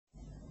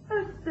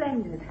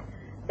splendid.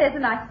 There's a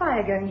nice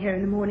fire going here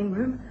in the morning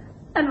room.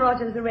 And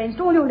Roger's arranged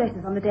all your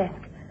letters on the desk.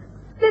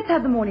 Let's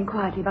have the morning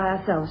quietly by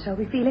ourselves, shall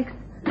we, Felix?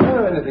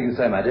 Oh, anything you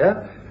say, my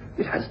dear.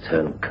 It has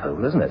turned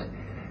cold, hasn't it?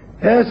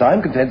 Yes,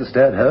 I'm content to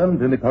stay at home,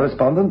 do my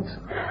correspondence.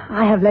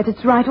 I have letters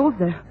to write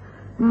also.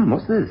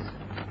 What's this?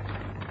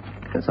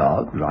 It's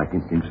odd.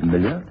 Writing seems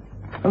familiar.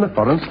 And a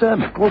foreign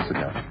stamp, of course it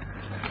does.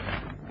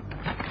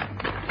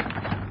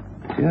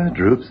 Dear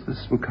Droops,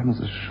 this will come as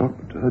a shock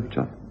to her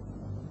job.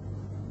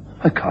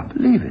 I can't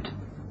believe it.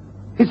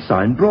 It's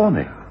signed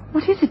Brawny.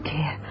 What is it,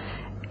 dear?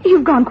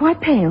 You've gone quite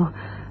pale.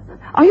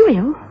 Are you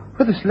ill?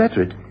 Well, this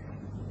letter,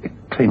 it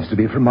claims to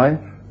be from my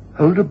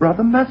older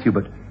brother Matthew,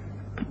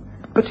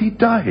 but he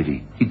died.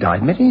 He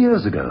died many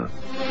years ago.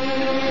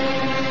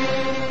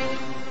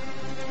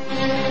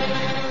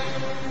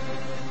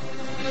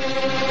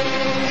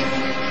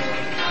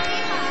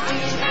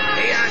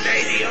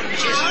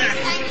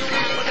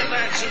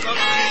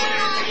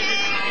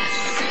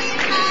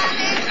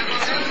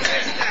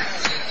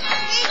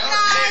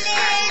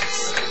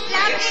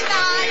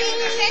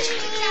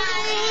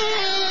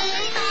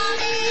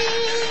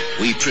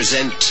 We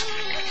present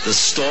the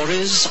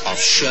stories of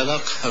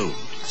Sherlock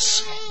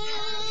Holmes.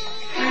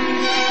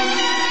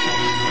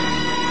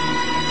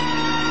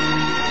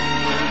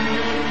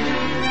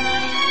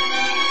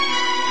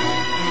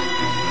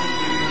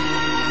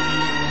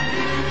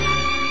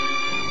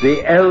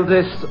 The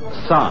Eldest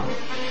Son.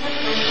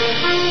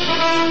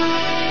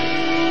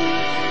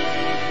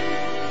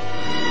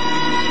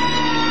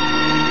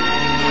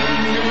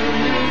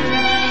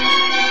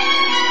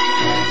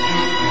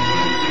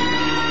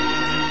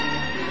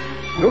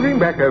 Looking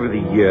back over the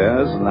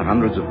years and the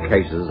hundreds of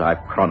cases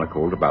I've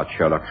chronicled about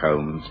Sherlock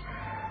Holmes,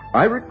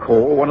 I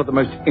recall one of the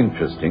most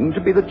interesting to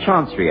be the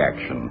Chancery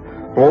action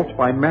brought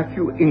by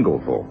Matthew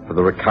Inglethorpe for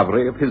the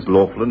recovery of his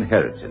lawful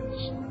inheritance.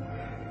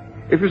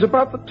 It was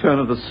about the turn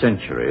of the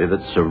century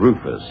that Sir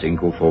Rufus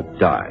Inglethorpe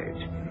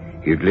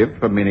died. He had lived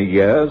for many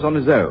years on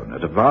his own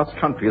at a vast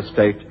country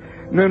estate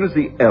known as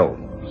the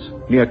Elms,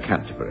 near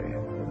Canterbury.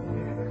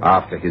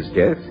 After his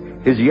death,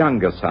 his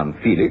younger son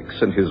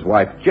Felix and his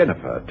wife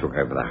Jennifer took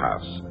over the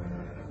house.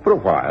 For a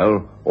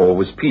while, all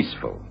was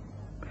peaceful.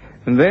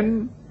 And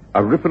then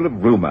a ripple of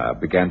rumour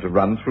began to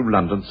run through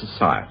London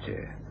society.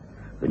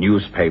 The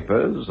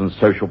newspapers and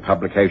social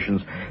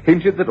publications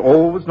hinted that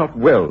all was not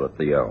well at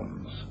the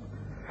Elms.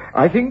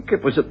 I think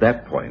it was at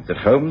that point that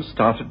Holmes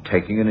started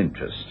taking an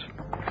interest.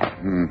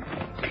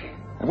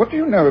 What do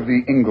you know of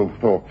the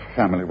Inglethorpe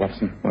family,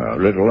 Watson? Well,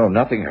 little or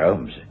nothing,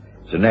 Holmes.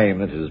 It's a name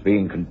that is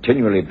being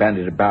continually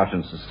bandied about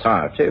in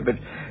society, but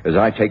as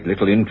I take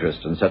little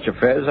interest in such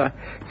affairs, I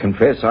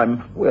confess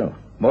I'm, well,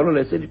 more or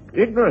less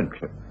ignorant.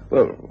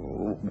 Well,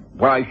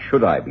 why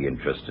should I be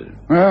interested?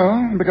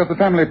 Well, because the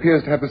family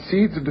appears to have the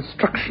seeds of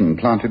destruction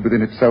planted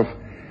within itself.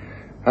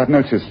 I've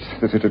noticed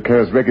that it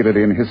occurs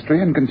regularly in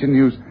history and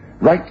continues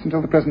right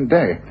until the present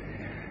day.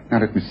 Now,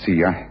 let me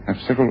see. I have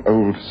several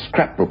old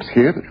scrapbooks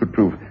here that would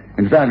prove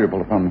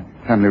invaluable upon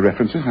family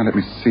references. Now, let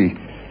me see.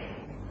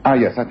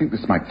 Yes, I think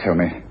this might tell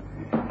me.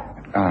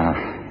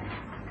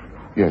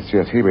 Yes,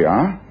 here we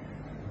are.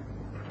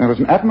 There was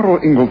an Admiral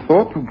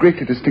Inglethorpe who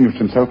greatly distinguished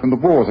himself in the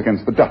wars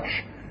against the Dutch.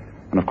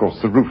 And, of course,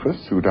 Sir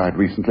Rufus, who died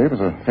recently, was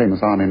a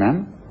famous army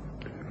man.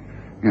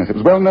 Yes, it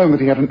was well known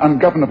that he had an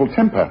ungovernable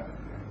temper.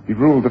 He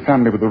ruled the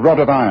family with a rod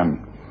of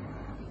iron.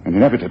 And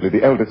inevitably,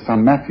 the eldest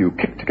son, Matthew,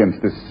 kicked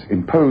against this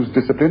imposed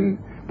discipline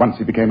once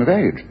he became of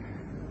age.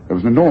 There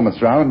was an enormous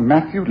row, and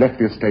Matthew left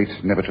the estate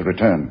never to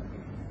return.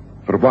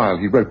 For a while,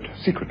 he wrote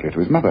secretly to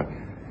his mother,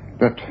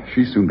 but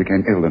she soon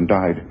became ill and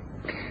died.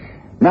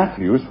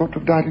 Matthew is thought to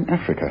have died in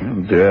Africa.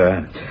 Oh,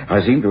 dear.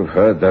 I seem to have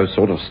heard those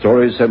sort of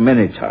stories so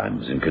many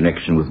times in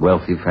connection with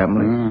wealthy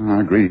families. I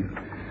agree.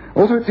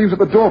 Also, it seems that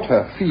the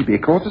daughter, Phoebe,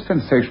 caused a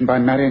sensation by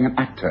marrying an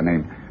actor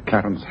named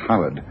Clarence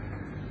Howard.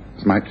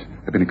 As might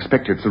have been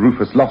expected, Sir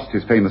Rufus lost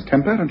his famous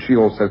temper, and she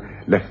also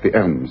left the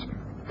Elms.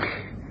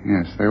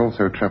 Yes, they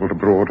also travelled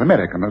abroad,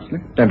 America mostly.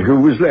 And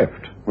who was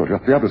left? Well,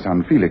 just the other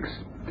son, Felix,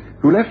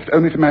 who left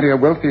only to marry a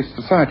wealthy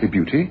society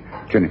beauty,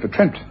 Jennifer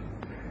Trent.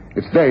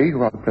 It's they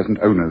who are the present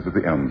owners of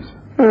the Elms.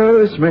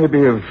 This may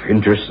be of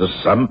interest to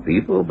some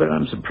people, but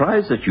I'm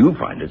surprised that you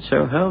find it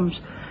so, Holmes.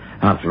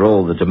 After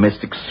all, the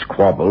domestic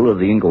squabble of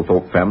the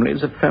Inglethorpe family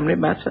is a family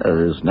matter.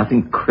 There's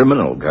nothing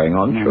criminal going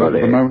on,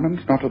 surely.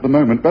 Not at the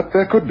moment, but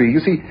there could be. You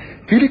see,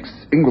 Felix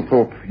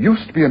Inglethorpe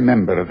used to be a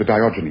member of the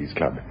Diogenes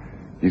Club.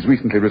 He's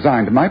recently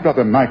resigned, and my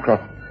brother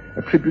Mycroft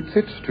attributes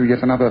it to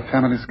yet another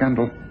family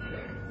scandal.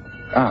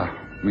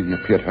 We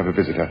appear to have a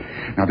visitor.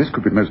 Now, this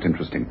could be most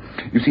interesting.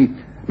 You see,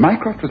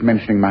 Mycroft was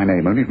mentioning my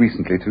name only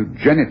recently to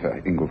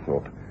Jennifer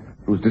Inglethorpe,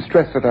 who was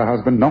distressed at her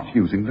husband not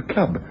using the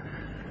club.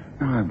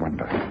 Now, I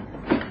wonder.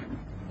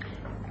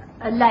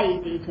 A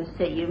lady to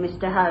see you,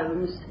 Mr.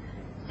 Holmes.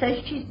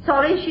 Says she's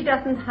sorry she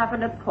doesn't have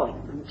an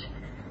appointment.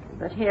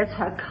 But here's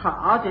her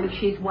card, and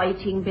she's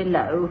waiting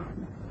below.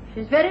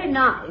 She's very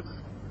nice.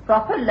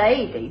 Proper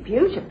lady,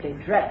 beautifully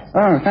dressed.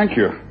 Oh, thank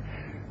you.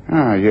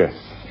 Yes.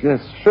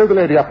 Show the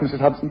lady up, Mrs.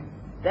 Hudson.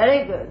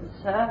 Very good,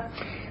 sir.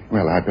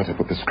 Well, I'd better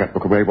put the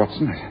scrapbook away,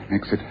 Watson. It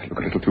makes it look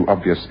a little too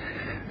obvious.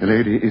 The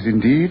lady is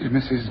indeed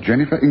Mrs.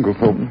 Jennifer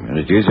Inglethorpe. And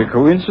it is a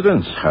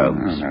coincidence,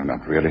 Holmes. No,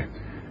 not really.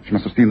 She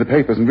must have seen the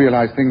papers and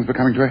realized things were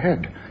coming to a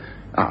head.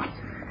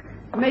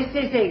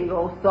 Mrs.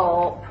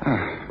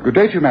 Inglethorpe. Good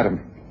day to you, madam.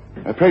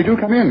 Pray do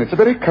come in. It's a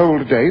very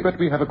cold day, but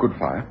we have a good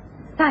fire.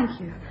 Thank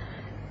you.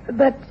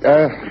 But...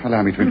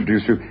 allow me to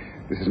introduce you.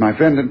 This is my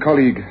friend and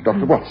colleague,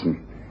 Dr.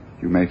 Watson.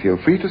 You may feel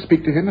free to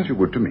speak to him as you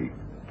would to me.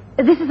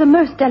 This is a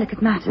most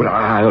delicate matter. Well,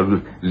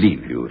 I'll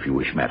leave you if you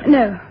wish, madam.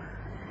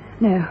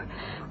 No.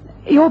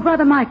 Your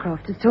brother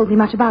Mycroft has told me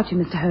much about you,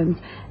 Mr. Holmes.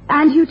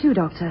 And you too,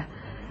 Doctor.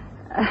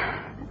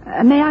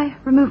 May I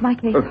remove my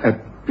cape?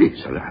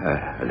 Please,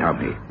 allow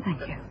me.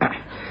 Thank you.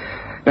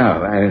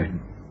 Now,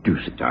 do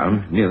sit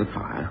down near the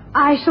fire.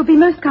 I shall be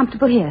most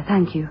comfortable here,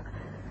 thank you.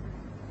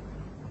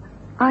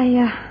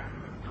 I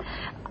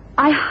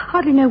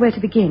hardly know where to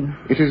begin.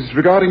 It is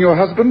regarding your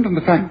husband and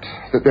the fact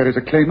that there is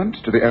a claimant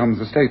to the Elms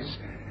estates.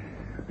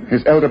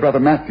 His elder brother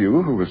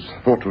Matthew, who was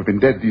thought to have been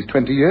dead these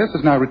 20 years,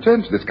 has now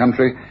returned to this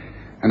country,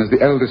 and as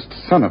the eldest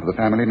son of the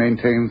family,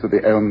 maintains that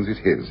the Elms is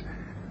his.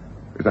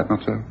 Is that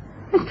not so?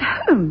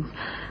 Mr. Holmes,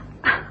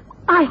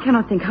 I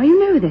cannot think how you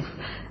know this.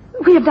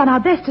 We have done our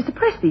best to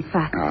suppress these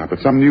facts. But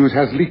some news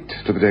has leaked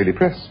to the daily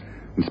press,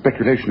 and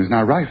speculation is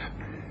now rife.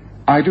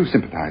 I do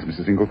sympathize,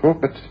 Mrs.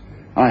 Inglethorpe, but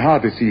I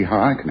hardly see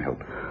how I can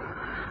help.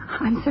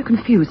 I'm so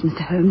confused,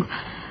 Mr. Holmes.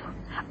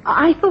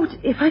 I thought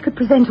if I could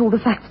present all the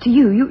facts to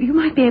you, you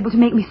might be able to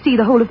make me see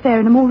the whole affair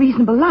in a more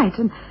reasonable light,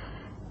 and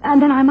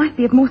then I might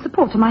be of more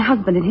support to my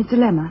husband in his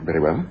dilemma.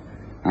 Very well.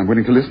 I'm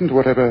willing to listen to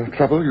whatever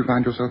trouble you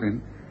find yourself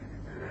in.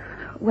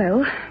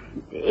 Well,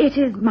 it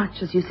is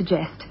much as you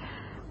suggest.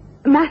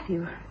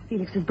 Matthew,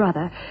 Felix's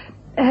brother,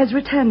 has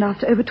returned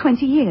after over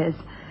 20 years.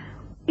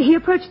 He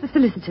approached the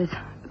solicitors,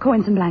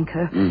 Coins and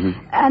Blanco,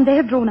 and they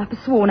have drawn up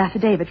a sworn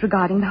affidavit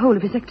regarding the whole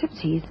of his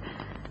activities.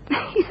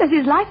 He says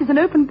his life is an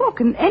open book,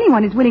 and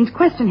anyone is willing to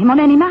question him on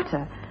any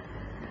matter.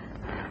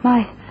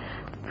 My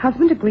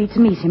husband agreed to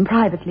meet him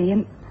privately,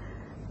 and,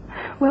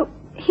 well,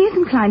 he is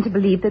inclined to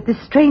believe that this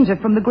stranger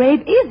from the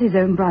grave is his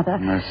own brother.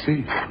 I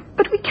see.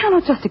 But we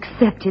cannot just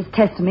accept his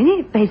testimony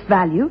at face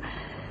value.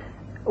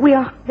 We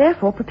are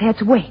therefore prepared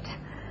to wait.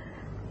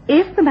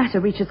 If the matter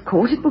reaches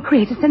court, it will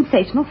create a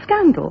sensational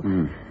scandal.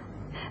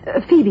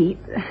 Phoebe,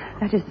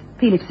 that is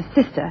Felix's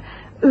sister,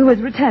 who has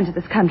returned to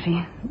this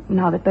country,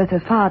 now that both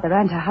her father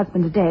and her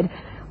husband are dead,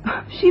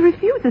 she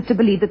refuses to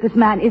believe that this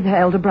man is her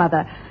elder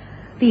brother.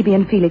 Phoebe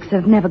and Felix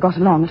have never got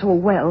along at all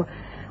well.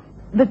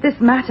 But this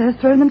matter has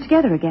thrown them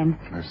together again.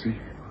 I see.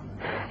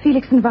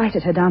 Felix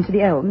invited her down to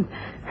the Elms,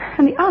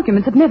 and the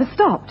arguments have never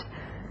stopped.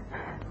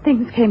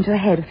 Things came to a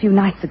head a few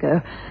nights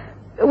ago.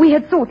 We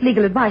had sought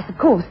legal advice, of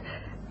course,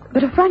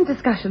 but a frank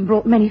discussion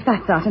brought many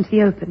facts out into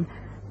the open.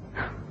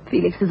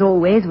 Felix, as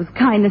always, was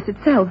kindness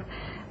itself,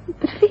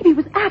 but Phoebe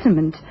was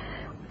adamant.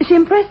 She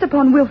impressed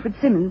upon Wilfred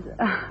Simmons,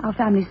 our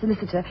family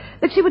solicitor,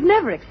 that she would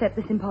never accept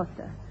this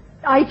impostor.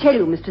 I tell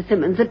you, Mr.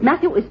 Simmons, that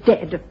Matthew is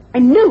dead. I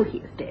know he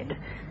is dead.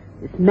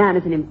 This man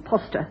is an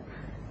impostor.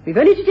 We've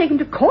only to take him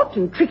to court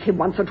and trick him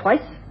once or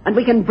twice, and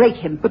we can break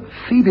him. But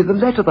Phoebe, the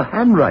letter, the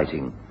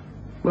handwriting.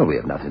 Well, we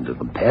have nothing to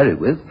compare it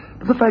with,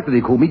 but the fact that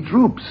he called me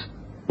Droops.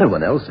 No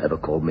one else ever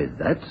called me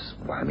that.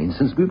 Well, I mean,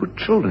 since we were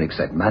children,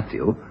 except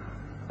Matthew.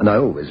 And I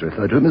always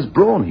refer to him as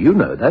Brawn. You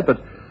know that,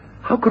 but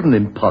how could an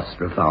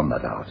impostor have found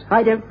that out?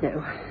 I don't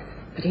know,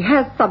 but he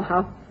has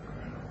somehow.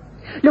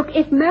 Look,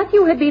 if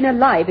Matthew had been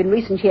alive in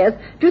recent years,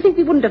 do you think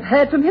we wouldn't have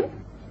heard from him?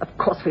 Of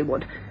course we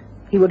would.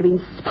 He would have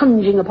been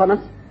sponging upon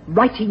us,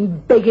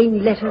 writing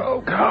begging letters.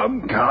 Oh,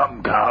 come.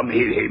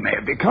 He may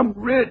have become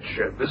rich,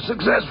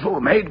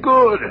 successful, made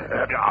good.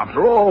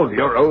 After all,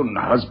 your own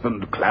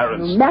husband,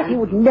 Clarence... Matthew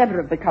would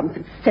never have become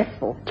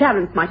successful.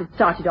 Clarence might have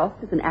started off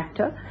as an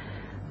actor,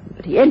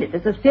 but he ended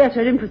as a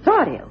theatre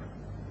impresario,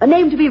 a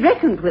name to be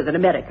reckoned with in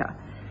America.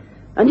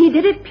 And he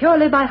did it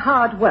purely by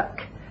hard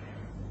work.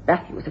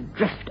 Matthew was a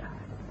drifter.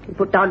 He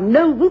put down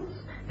no roots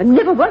and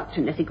never worked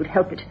unless he could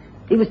help it.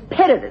 He was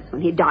penniless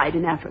when he died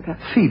in Africa.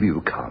 Phoebe,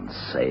 you can't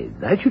say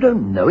that. You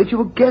don't know it.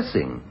 You're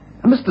guessing.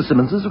 And Mr.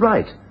 Simmons is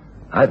right.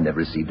 I've never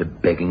received a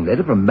begging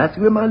letter from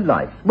Matthew in my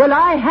life. Well,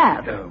 I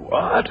have.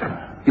 What?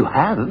 You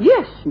have?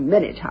 Yes,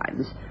 many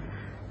times.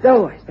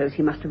 Though I suppose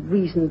he must have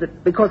reasoned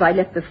that because I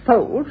left the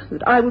fold,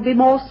 that I would be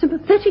more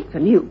sympathetic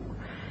than you.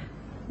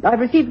 I've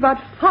received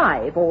about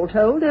 5, all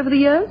told, over the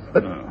years.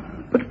 But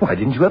why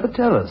didn't you ever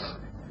tell us?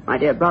 My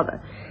dear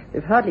brother,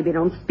 we've hardly been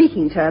on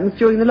speaking terms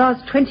during the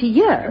last 20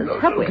 years,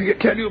 have we?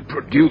 Can you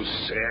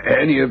produce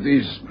any of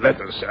these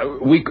letters so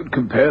we could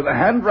compare the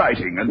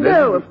handwriting and then...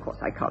 No, of course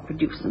I can't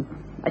produce them.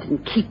 I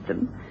didn't keep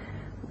them.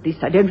 At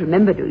least I don't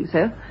remember doing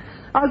so.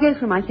 I'll go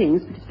through my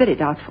things, but it's very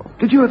doubtful.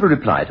 Did you ever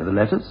reply to the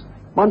letters?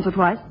 Once or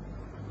twice.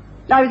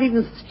 I was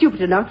even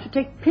stupid enough to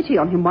take pity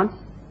on him once.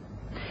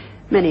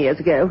 Many years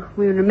ago,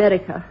 we were in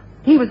America.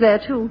 He was there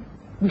too,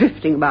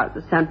 drifting about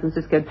the San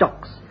Francisco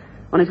docks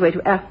on his way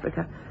to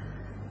Africa.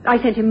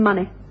 I sent him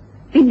money.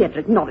 He never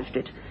acknowledged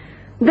it.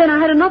 Then I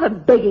had another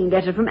begging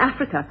letter from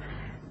Africa.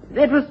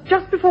 It was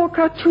just before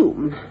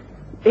Khartoum.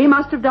 He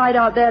must have died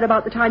out there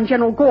about the time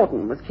General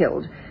Gordon was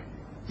killed.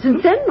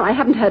 Since then, I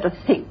haven't heard a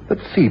thing. But,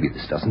 Phoebe,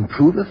 this doesn't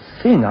prove a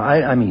thing.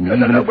 I mean...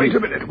 No, wait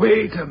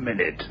a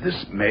minute.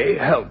 This may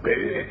help.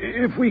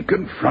 If we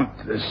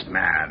confront this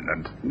man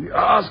and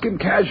ask him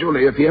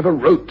casually if he ever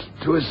wrote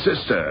to his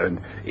sister,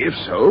 and if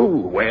so,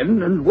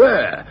 when and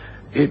where,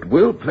 it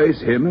will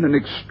place him in an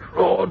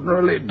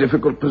extraordinarily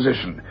difficult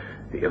position.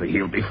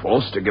 He'll be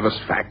forced to give us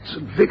facts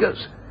and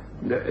figures.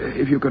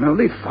 If you can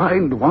only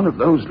find one of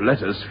those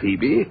letters,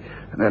 Phoebe,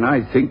 then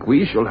I think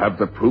we shall have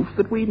the proof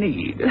that we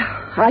need.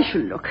 I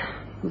shall look.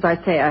 As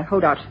I say, I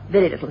hold out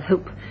very little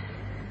hope.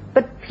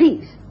 But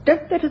please,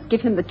 don't let us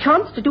give him the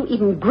chance to do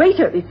even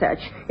greater research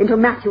into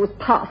Matthew's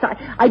past.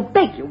 I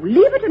beg you,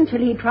 leave it until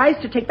he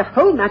tries to take the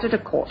whole matter to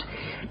court.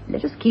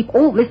 Let us keep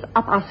all this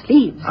up our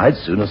sleeves. I'd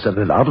sooner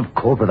settle it out of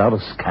court without a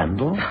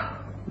scandal.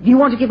 Do you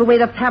want to give away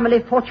the family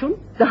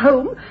fortune, the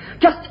home?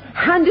 Just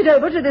hand it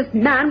over to this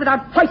man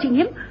without fighting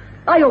him?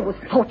 I always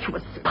thought you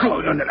were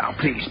spiteful. Oh, no,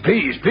 please.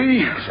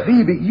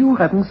 Phoebe, you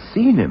haven't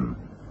seen him.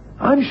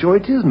 I'm sure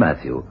it is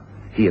Matthew.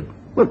 He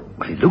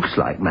looks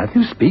like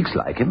Matthew, speaks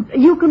like him.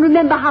 You can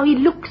remember how he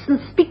looks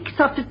and speaks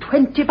after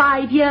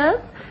 25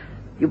 years?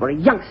 You were a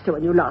youngster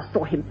when you last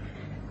saw him.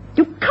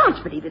 You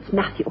can't believe it's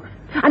Matthew.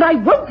 And I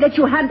won't let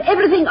you hand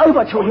everything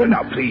over to him.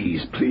 Now,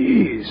 please.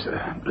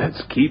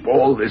 Let's keep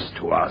all this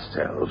to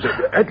ourselves,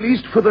 at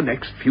least for the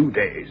next few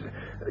days.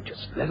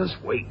 Just let us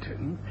wait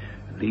and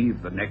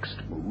leave the next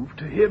move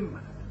to him.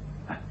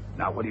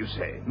 Now, what do you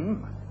say?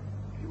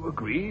 You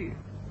agree?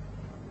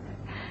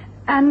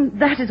 And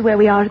that is where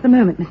we are at the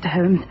moment, Mr.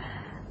 Holmes.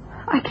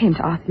 I came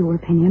to ask your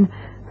opinion.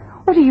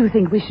 What do you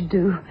think we should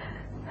do?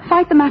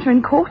 Fight the matter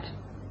in court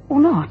or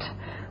not?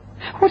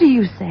 What do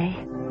you say?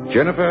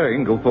 Jennifer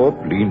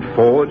Inglethorpe leaned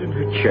forward in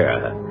her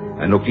chair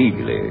and looked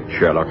eagerly at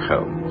Sherlock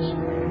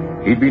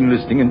Holmes. He'd been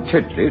listening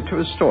intently to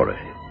his story,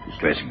 his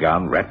dressing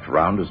gown wrapped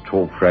around his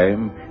tall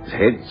frame, his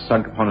head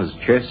sunk upon his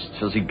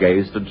chest as he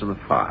gazed into the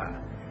fire.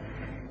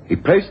 He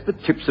placed the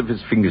tips of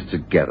his fingers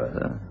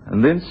together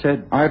and then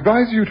said, I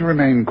advise you to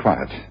remain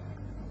quiet.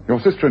 Your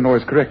sister-in-law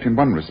is correct in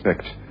one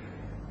respect.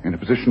 In a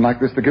position like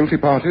this, the guilty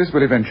parties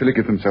will eventually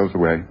give themselves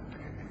away.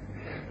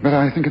 But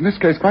I think in this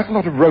case quite a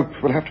lot of rope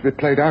will have to be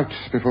played out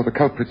before the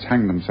culprits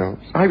hang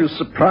themselves. I was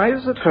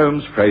surprised that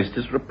Holmes phrased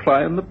his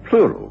reply in the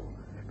plural,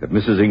 but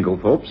Mrs.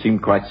 Inglethorpe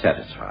seemed quite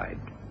satisfied.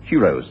 She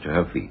rose to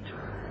her feet.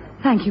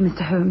 Thank you,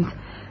 Mr. Holmes.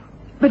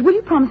 But will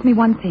you promise me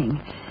one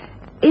thing?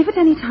 If at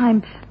any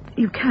time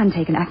you can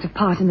take an active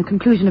part in the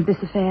conclusion of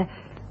this affair,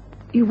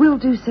 you will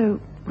do so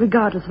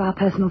regardless of our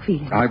personal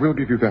feelings. I will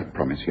give you that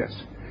promise, yes.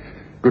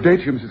 Good day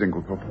to you, Mrs.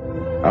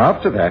 Inglethorpe.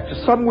 After that,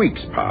 some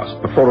weeks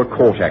passed before a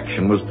court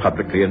action was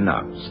publicly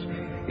announced.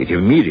 It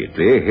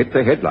immediately hit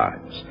the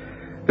headlines.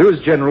 There was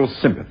general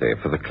sympathy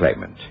for the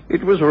claimant.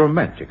 It was a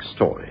romantic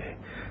story.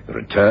 The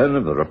return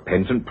of the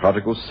repentant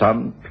prodigal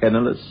son,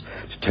 penniless,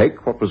 to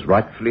take what was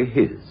rightfully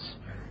his.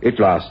 It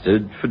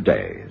lasted for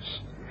days.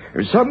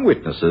 Some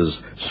witnesses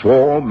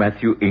swore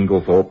Matthew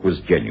Inglethorpe was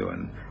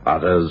genuine,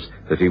 others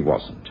that he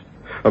wasn't.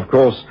 Of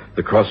course,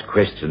 the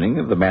cross-questioning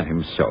of the man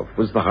himself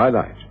was the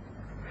highlight.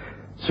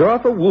 Sir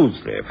Arthur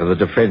Wolseley, for the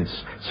defence,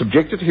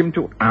 subjected him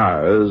to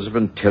hours of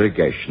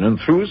interrogation and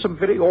threw some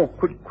very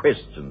awkward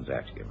questions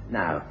at him.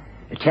 Now,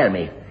 tell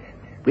me,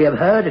 we have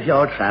heard of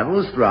your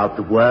travels throughout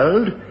the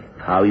world,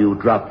 how you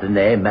dropped the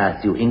name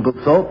Matthew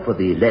Inglethorpe for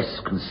the less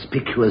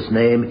conspicuous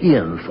name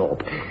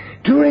Ianthorpe.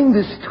 During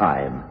this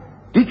time,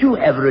 did you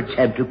ever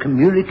attempt to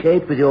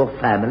communicate with your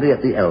family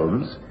at the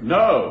Elms?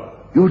 No.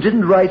 You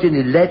didn't write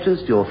any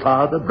letters to your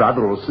father,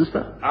 brother, or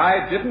sister?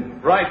 I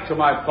didn't write to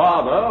my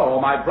father or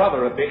my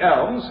brother at the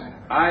Elms.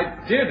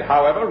 I did,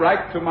 however,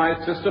 write to my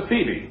sister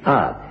Phoebe.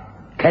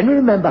 Can you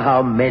remember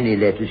how many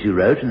letters you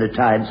wrote and the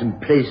times and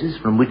places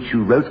from which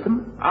you wrote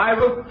them? I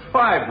wrote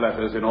 5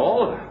 letters in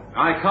all.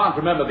 I can't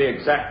remember the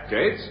exact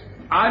dates.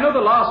 I know the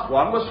last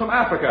one was from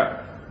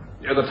Africa.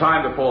 The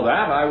time before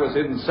that, I was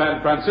in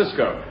San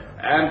Francisco,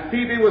 and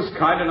Phoebe was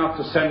kind enough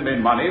to send me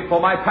money for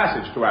my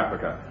passage to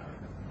Africa.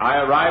 I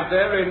arrived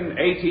there in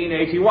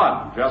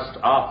 1881, just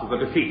after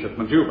the defeat at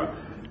Majuba.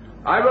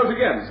 I wrote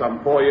again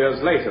some 4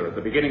 years later, at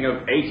the beginning of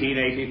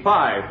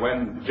 1885,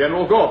 when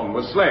General Gordon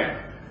was slain.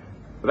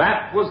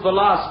 That was the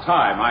last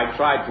time I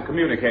tried to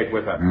communicate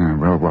with her.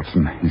 Well,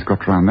 Watson, he's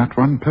got round that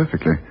one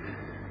perfectly.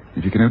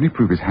 If he can only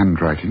prove his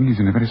handwriting, he's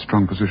in a very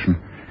strong position.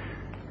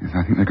 Yes,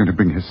 I think they're going to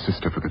bring his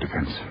sister for the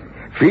defense.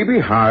 Phoebe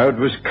Howard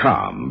was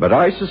calm, but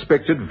I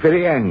suspected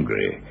very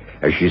angry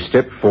as she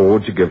stepped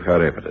forward to give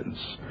her evidence.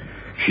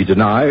 She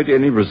denied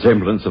any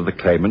resemblance of the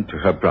claimant to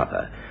her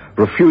brother,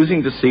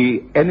 refusing to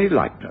see any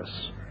likeness.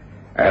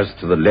 As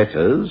to the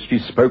letters, she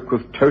spoke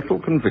with total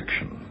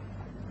conviction.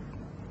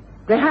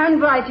 The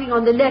handwriting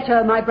on the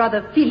letter my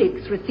brother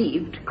Felix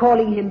received,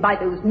 calling him by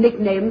those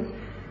nicknames,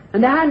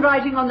 and the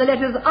handwriting on the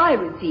letters I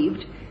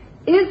received,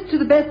 is, to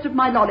the best of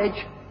my knowledge,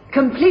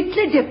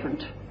 completely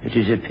different. It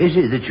is a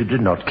pity that you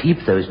did not keep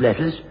those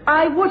letters.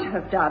 I would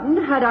have done,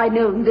 had I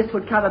known this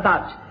would come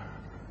about.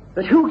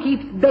 But who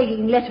keeps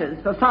begging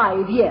letters for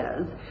 5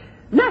 years?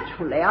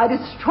 Naturally, I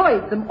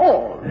destroyed them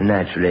all.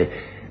 Naturally.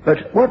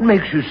 But what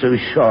makes you so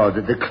sure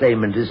that the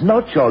claimant is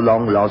not your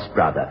long-lost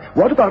brother?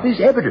 What about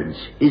his evidence,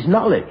 his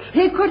knowledge?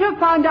 He could have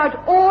found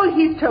out all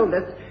he's told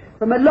us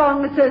from a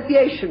long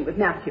association with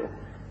Matthew.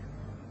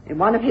 In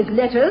one of his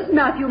letters,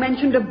 Matthew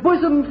mentioned a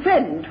bosom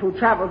friend who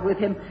travelled with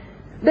him.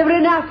 They were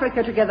in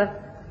Africa together.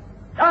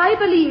 I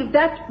believe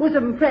that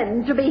bosom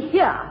friend to be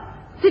here,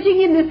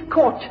 sitting in this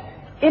court,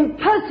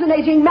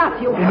 impersonating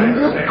Matthew. In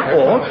this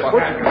court?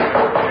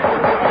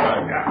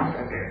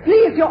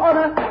 Please, Your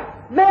Honor,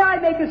 may I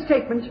make a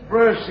statement?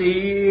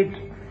 Proceed.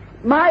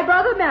 My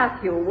brother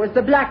Matthew was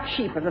the black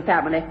sheep of the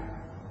family.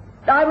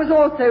 I was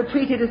also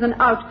treated as an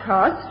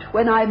outcast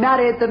when I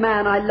married the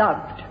man I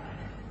loved.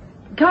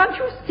 Can't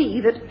you see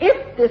that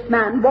if this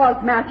man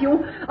was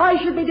Matthew, I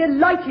should be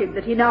delighted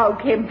that he now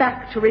came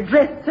back to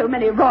redress so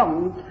many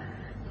wrongs?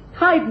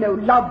 I've no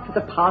love for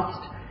the past.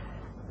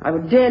 I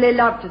would dearly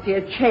love to see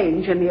a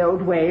change in the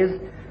old ways.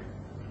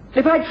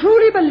 If I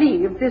truly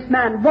believed this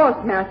man was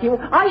Matthew,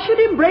 I should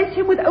embrace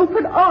him with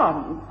open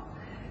arms.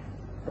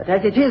 But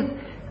as it is,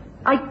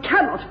 I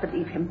cannot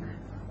believe him.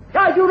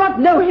 I do not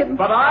know him.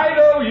 But I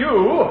know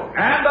you,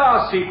 and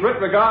our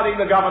secret regarding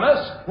the governess.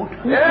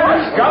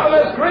 Yes,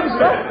 Governess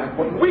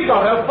Grimston. We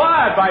got her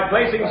fired by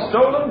placing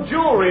stolen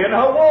jewelry in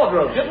her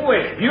wardrobe, didn't we?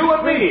 You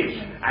and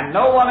me. And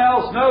no one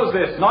else knows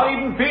this, not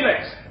even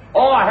Felix.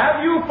 Or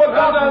have you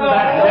forgotten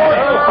that?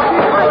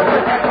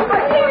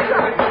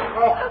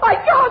 I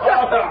can't.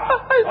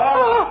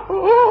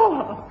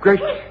 Great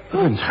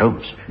heavens,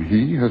 Holmes.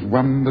 He has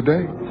won the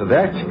day. For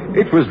that,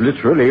 it was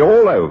literally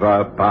all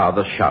over, bar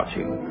the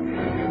shouting.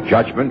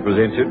 Judgment was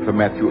entered for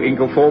Matthew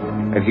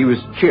Inglethorpe, and he was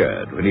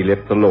cheered when he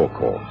left the law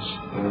courts.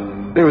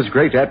 There was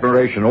great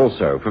admiration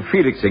also for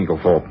Felix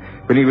Inglethorpe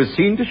when he was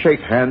seen to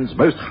shake hands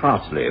most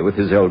heartily with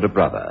his elder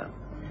brother.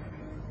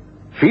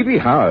 Phoebe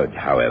Howard,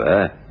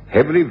 however,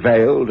 heavily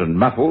veiled and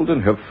muffled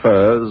in her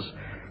furs,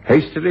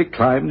 hastily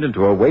climbed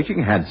into a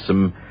waiting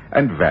hansom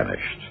and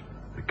vanished.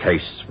 The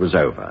case was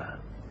over.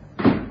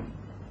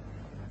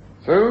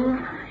 So,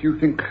 you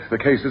think the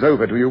case is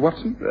over, do you,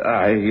 Watson?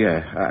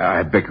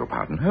 I beg your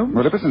pardon, Holmes?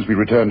 Well, ever since we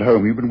returned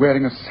home, you've been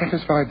wearing a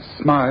satisfied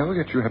smile,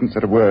 yet you haven't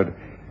said a word.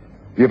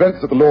 The events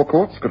at the law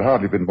courts could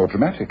hardly have been more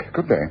dramatic,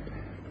 could they?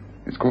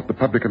 It's caught the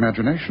public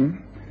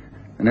imagination,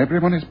 and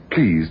everyone is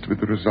pleased with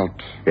the result.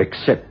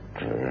 Except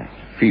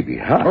Phoebe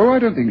Hart. Oh, I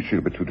don't think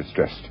she'll be too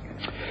distressed.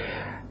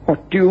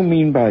 What do you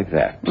mean by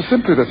that? Well,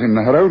 simply that in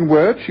her own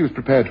words, she was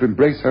prepared to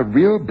embrace her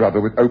real brother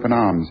with open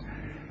arms.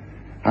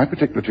 I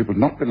predict that it will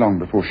not be long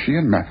before she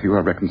and Matthew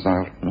are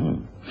reconciled.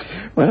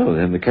 Well,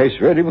 then the case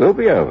really will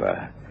be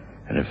over.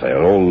 And if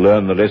they'll all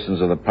learn the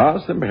lessons of the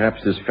past, then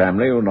perhaps this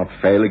family will not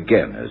fail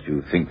again, as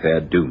you think they're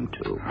doomed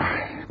to.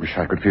 I wish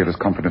I could feel as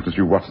confident as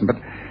you, Watson, but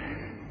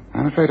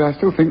I'm afraid I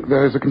still think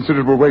there is a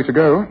considerable way to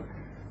go.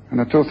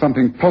 And until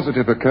something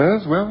positive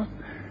occurs, well,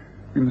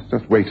 we must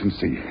just wait and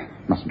see,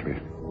 mustn't we?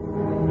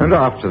 And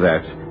after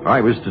that,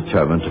 I was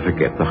determined to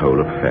forget the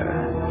whole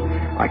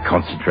affair. I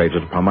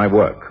concentrated upon my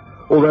work.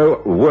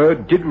 Although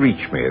word did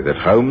reach me that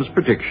Holmes'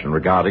 prediction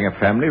regarding a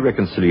family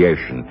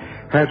reconciliation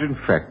had in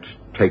fact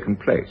taken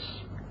place.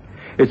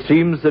 It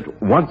seems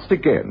that once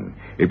again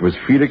it was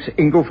Felix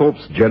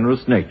Inglethorpe's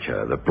generous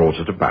nature that brought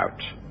it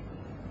about.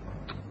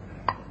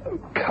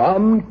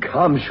 Come.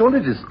 Surely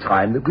it is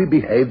time that we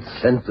behaved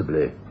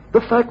sensibly.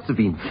 The facts have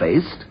been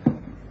faced.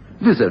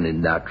 It is only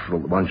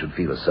natural that one should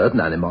feel a certain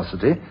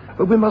animosity,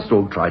 but we must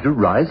all try to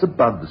rise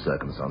above the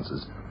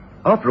circumstances.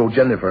 After all,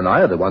 Jennifer and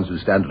I are the ones who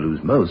stand to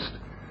lose most.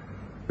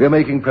 We are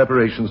making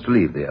preparations to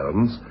leave the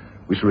Elms.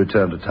 We shall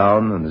return to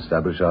town and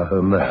establish our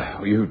home there.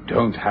 You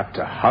don't have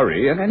to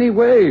hurry in any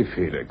way,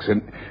 Felix.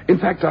 And in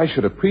fact, I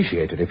should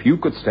appreciate it if you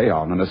could stay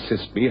on and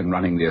assist me in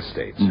running the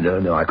estates.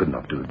 No, I could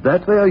not do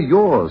that. They are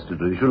yours to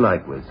do as you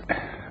like with.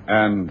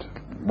 And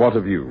what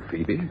of you,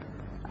 Phoebe?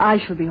 I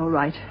shall be all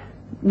right.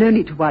 No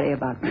need to worry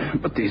about me.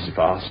 But these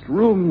vast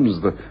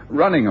rooms, the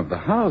running of the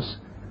house.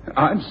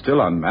 I'm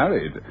still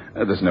unmarried.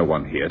 There's no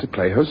one here to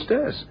play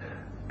hostess.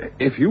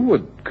 If you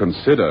would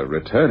consider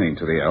returning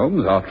to the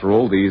Elms after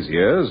all these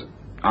years,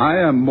 I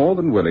am more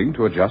than willing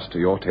to adjust to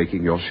your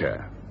taking your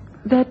share.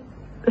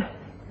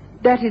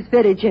 That is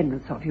very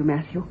generous of you,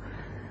 Matthew.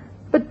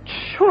 But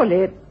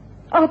surely,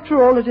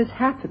 after all that has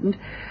happened,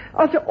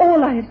 after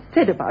all I have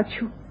said about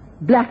you,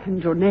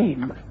 blackened your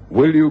name.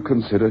 Will you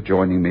consider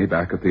joining me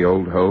back at the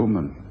old home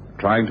and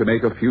trying to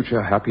make a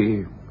future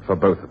happy for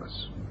both of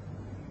us?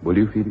 Will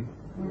you, Phoebe?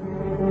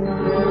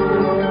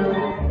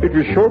 It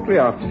was shortly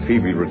after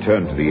Phoebe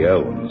returned to the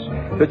Elms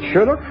that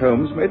Sherlock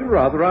Holmes made a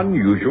rather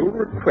unusual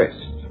request.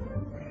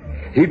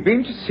 He'd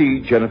been to see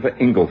Jennifer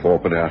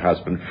Inglethorpe and her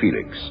husband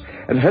Felix,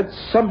 and had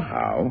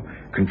somehow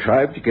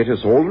contrived to get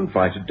us all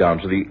invited down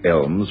to the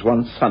Elms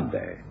one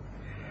Sunday.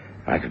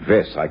 I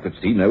confess I could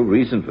see no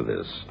reason for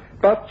this,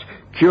 but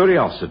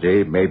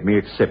curiosity made me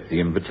accept the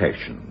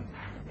invitation.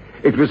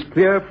 It was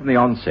clear from the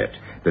onset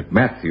that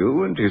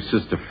Matthew and his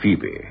sister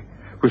Phoebe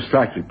were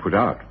slightly put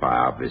out by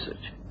our visit.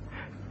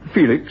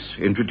 Felix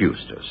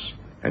introduced us.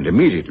 And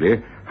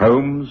immediately,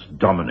 Holmes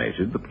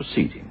dominated the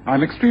proceeding.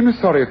 I'm extremely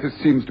sorry if this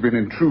seems to be an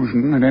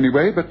intrusion in any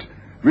way, but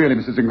really,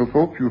 Mrs.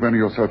 Inglethorpe, you've only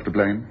yourself to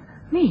blame.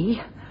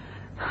 Me?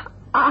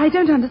 I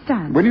don't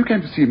understand. When you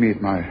came to see me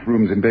at my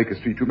rooms in Baker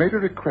Street, you made a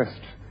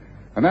request,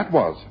 and that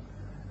was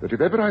that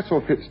if ever I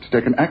saw fit to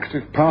take an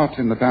active part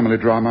in the family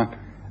drama,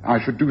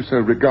 I should do so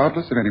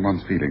regardless of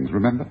anyone's feelings,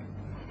 remember?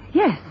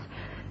 Yes.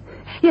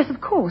 Yes,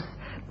 of course.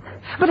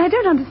 But I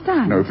don't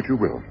understand. No, but you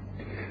will.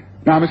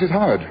 Now, Mrs.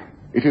 Howard,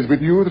 it is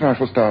with you that I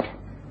shall start.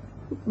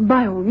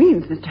 By all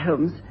means, Mr.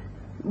 Holmes.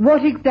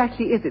 What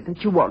exactly is it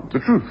that you want? The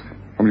truth,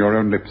 from your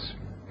own lips.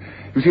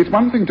 You see, it's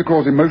one thing to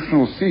cause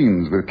emotional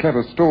scenes with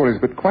clever stories,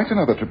 but quite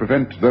another to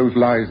prevent those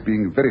lies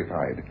being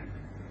verified.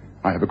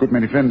 I have a good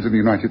many friends in the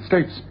United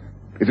States.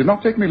 It did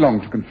not take me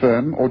long to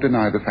confirm or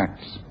deny the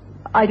facts.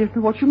 I don't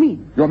know what you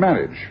mean. Your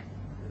marriage,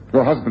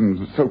 your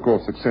husband's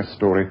so-called success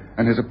story,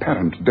 and his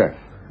apparent death.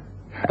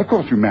 Of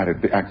course you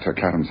married the actor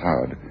Clarence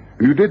Howard,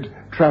 and you did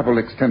travel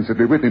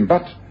extensively with him,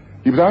 but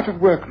he was out of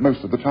work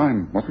most of the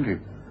time, wasn't he?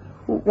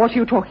 What are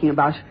you talking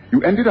about?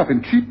 You ended up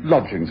in cheap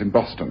lodgings in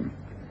Boston.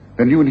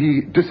 Then you and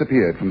he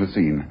disappeared from the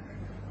scene.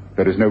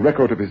 There is no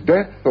record of his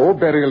death or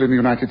burial in the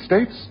United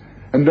States,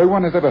 and no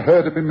one has ever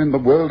heard of him in the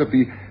world of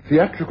the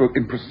theatrical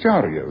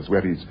impresarios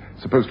where he's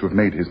supposed to have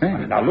made his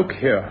name. Now, look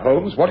here,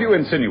 Holmes. What are you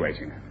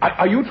insinuating?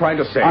 Are you trying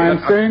to say I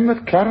am saying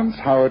that Clarence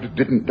Howard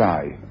didn't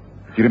die.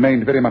 He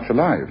remained very much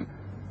alive.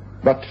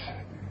 But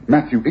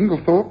Matthew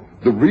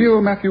Inglethorpe, the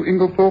real Matthew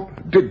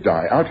Inglethorpe, did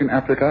die out in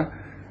Africa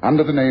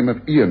under the name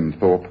of Ian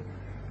Thorpe.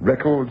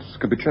 Records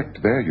could be checked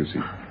there, you see.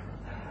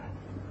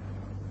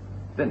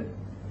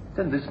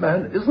 Then this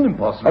man is an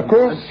impostor. Of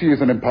course he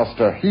is an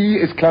impostor. He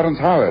is Clarence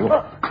Howard.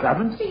 What?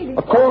 Clarence?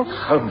 Of course.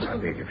 Holmes, I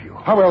beg of you.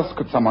 How else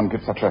could someone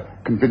give such a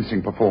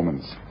convincing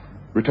performance?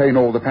 Retain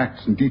all the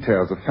facts and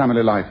details of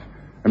family life,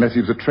 unless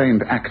he was a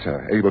trained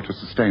actor able to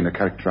sustain a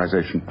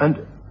characterization.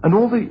 And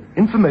all the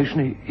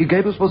information he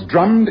gave us was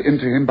drummed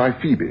into him by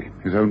Phoebe,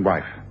 his own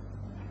wife.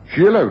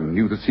 She alone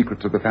knew the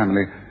secrets of the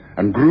family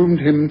and groomed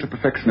him to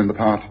perfection in the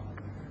part.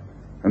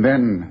 And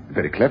then,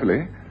 very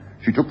cleverly,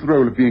 she took the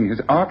role of being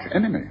his arch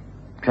enemy,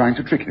 trying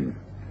to trick him.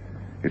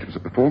 It was a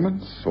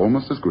performance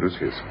almost as good as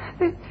his.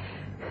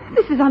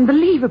 This is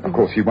unbelievable. Of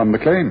course, he won the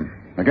claim.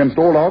 Against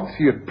all odds,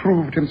 he had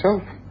proved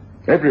himself.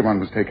 Everyone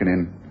was taken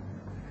in.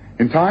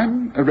 In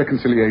time, a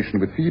reconciliation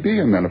with Phoebe,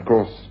 and then, of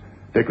course,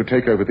 they could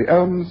take over the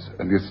elms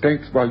and the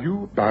estates while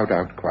you bowed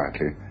out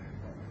quietly.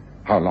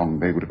 How long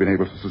they would have been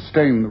able to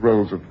sustain the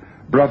roles of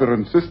brother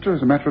and sister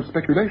is a matter of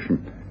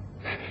speculation.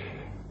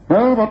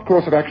 Well, what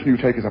course of action you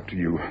take is up to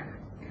you.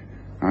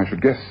 I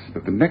should guess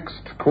that the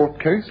next court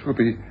case will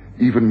be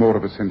even more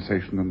of a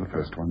sensation than the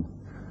first one.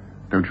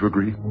 Don't you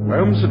agree?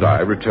 Holmes and I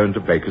returned to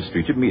Baker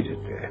Street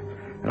immediately,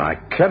 and I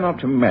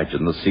cannot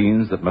imagine the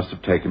scenes that must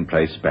have taken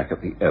place back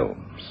at the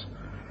Elms.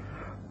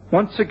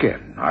 Once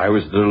again, I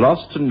was at a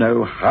loss to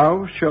know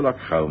how Sherlock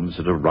Holmes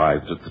had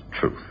arrived at the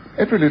truth.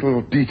 Every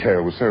little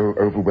detail was so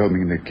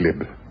overwhelmingly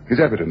glib. His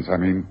evidence, I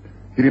mean.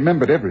 He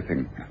remembered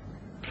everything.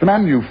 The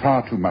man knew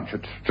far too much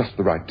at just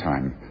the right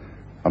time.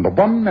 And the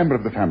one member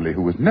of the family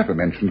who was never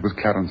mentioned was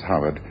Clarence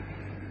Howard.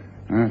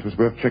 It was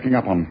worth checking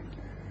up on.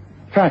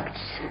 Facts.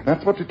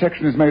 That's what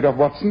detection is made of,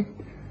 Watson.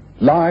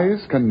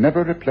 Lies can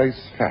never replace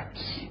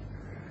facts.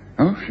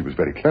 Oh, she was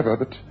very clever,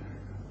 but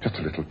just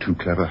a little too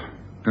clever,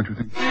 don't you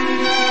think?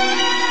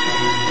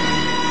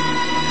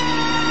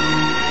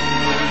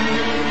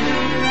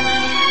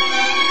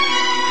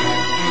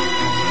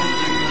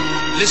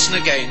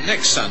 Listen again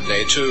next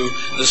Sunday to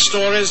The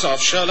Stories of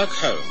Sherlock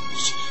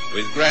Holmes,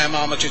 with Graham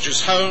Armitage as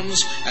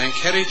Holmes and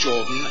Kerry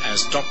Jordan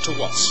as Dr.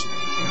 Watson.